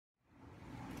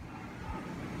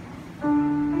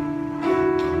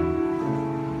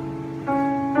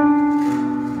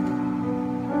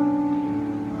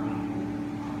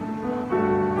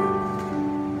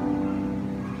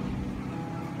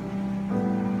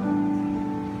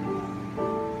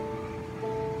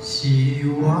She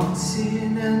walks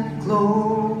in and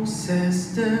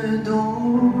closes the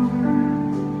door,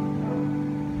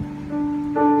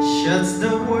 shuts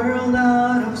the world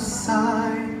out of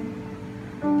sight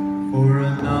for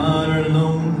another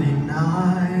lonely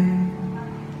night.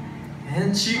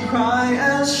 And she cries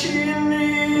as she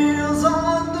kneels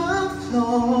on the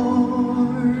floor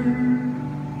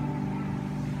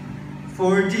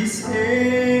for this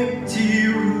empty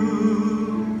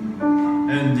room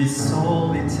and this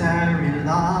solitary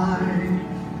life.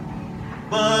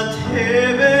 But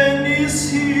heaven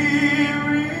is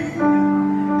hearing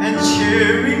and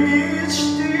sharing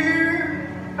each tear,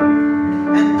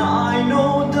 and I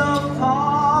know the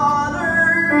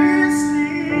Father is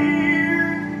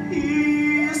near.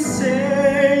 He is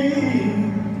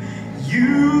saying,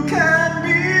 you can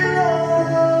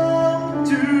belong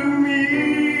to me.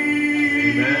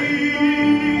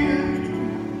 Amen.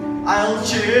 I'll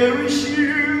cherish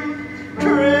you,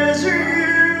 treasure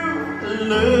you,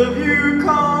 love you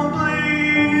completely.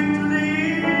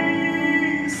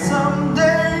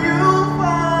 Someday you'll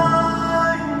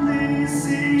finally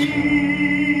see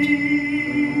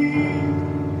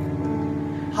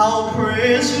how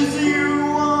precious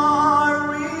you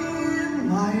are in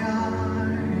my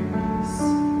eyes.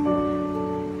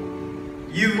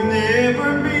 You've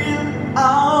never been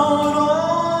out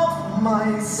of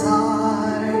my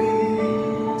sight.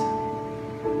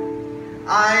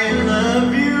 I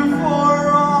love you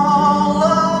for all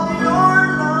of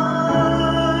your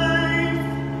life.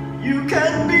 You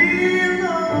can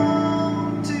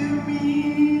belong to me.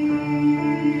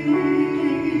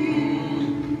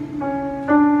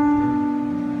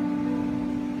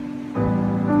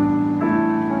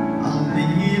 A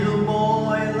little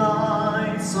boy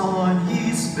lies on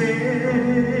his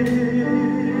bed,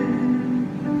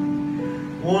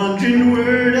 wondering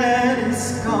where that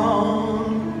is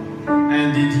gone.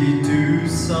 And did he do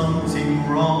something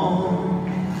wrong?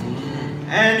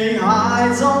 And he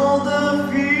hides all the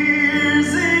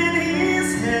fears in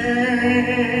his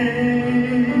head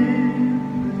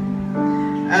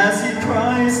as he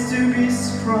tries to be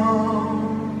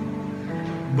strong,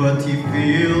 but he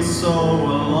feels so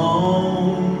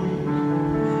alone.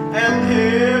 And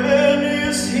heaven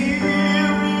is hearing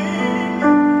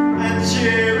and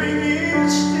sharing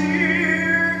each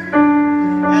tear,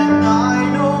 and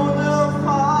I know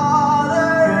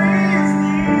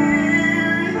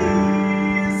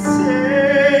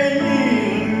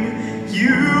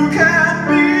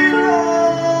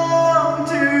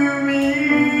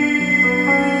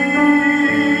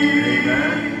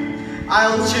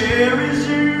I'll cherish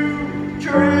you,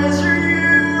 treasure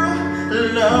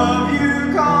you, love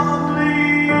you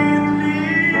completely.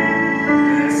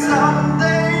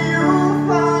 Someday you'll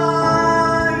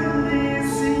finally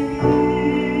see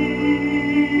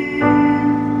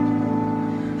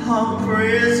how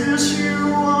precious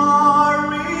you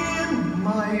are in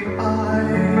my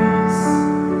eyes.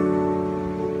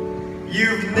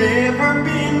 You've never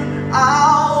been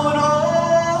out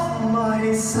of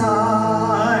my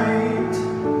sight.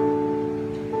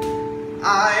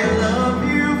 I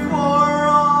love you for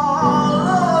all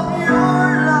of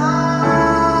your life.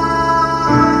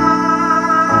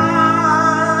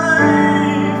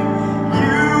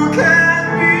 You can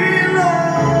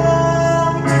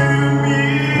belong to me.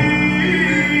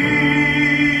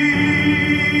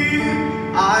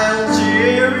 I'll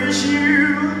cherish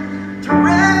you,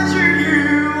 treasure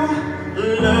you,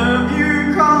 love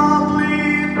you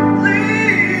completely.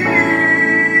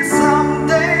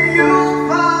 Someday you'll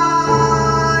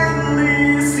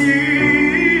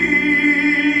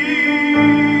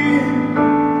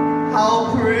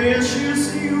how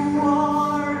precious you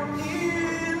are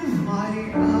in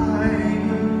my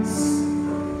eyes.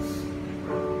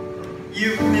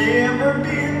 You've never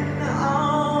been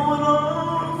out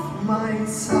of my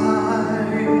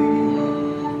sight.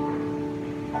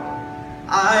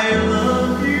 I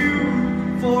love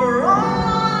you for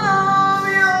all of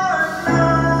your life.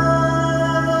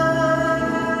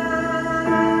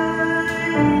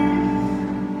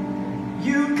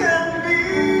 You can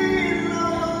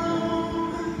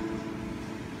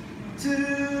to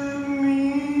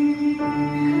me.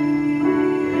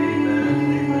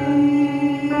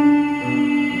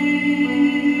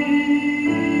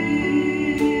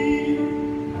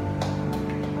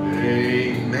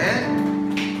 Amen.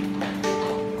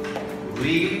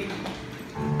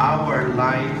 Our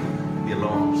life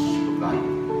belongs to God.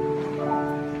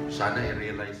 Sana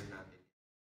i-realize